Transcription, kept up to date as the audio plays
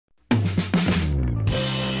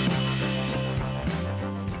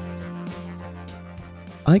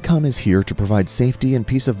ikon is here to provide safety and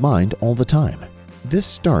peace of mind all the time. This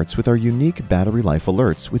starts with our unique battery life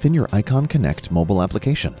alerts within your ikon Connect mobile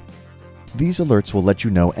application. These alerts will let you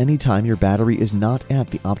know anytime your battery is not at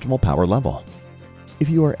the optimal power level. If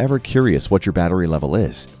you are ever curious what your battery level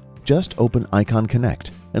is, just open ikon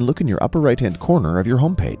Connect and look in your upper right-hand corner of your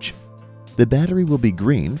homepage. The battery will be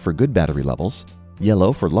green for good battery levels,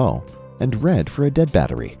 yellow for low, and red for a dead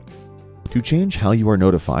battery. To change how you are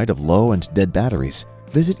notified of low and dead batteries,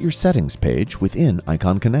 visit your settings page within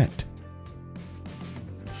ikon Connect.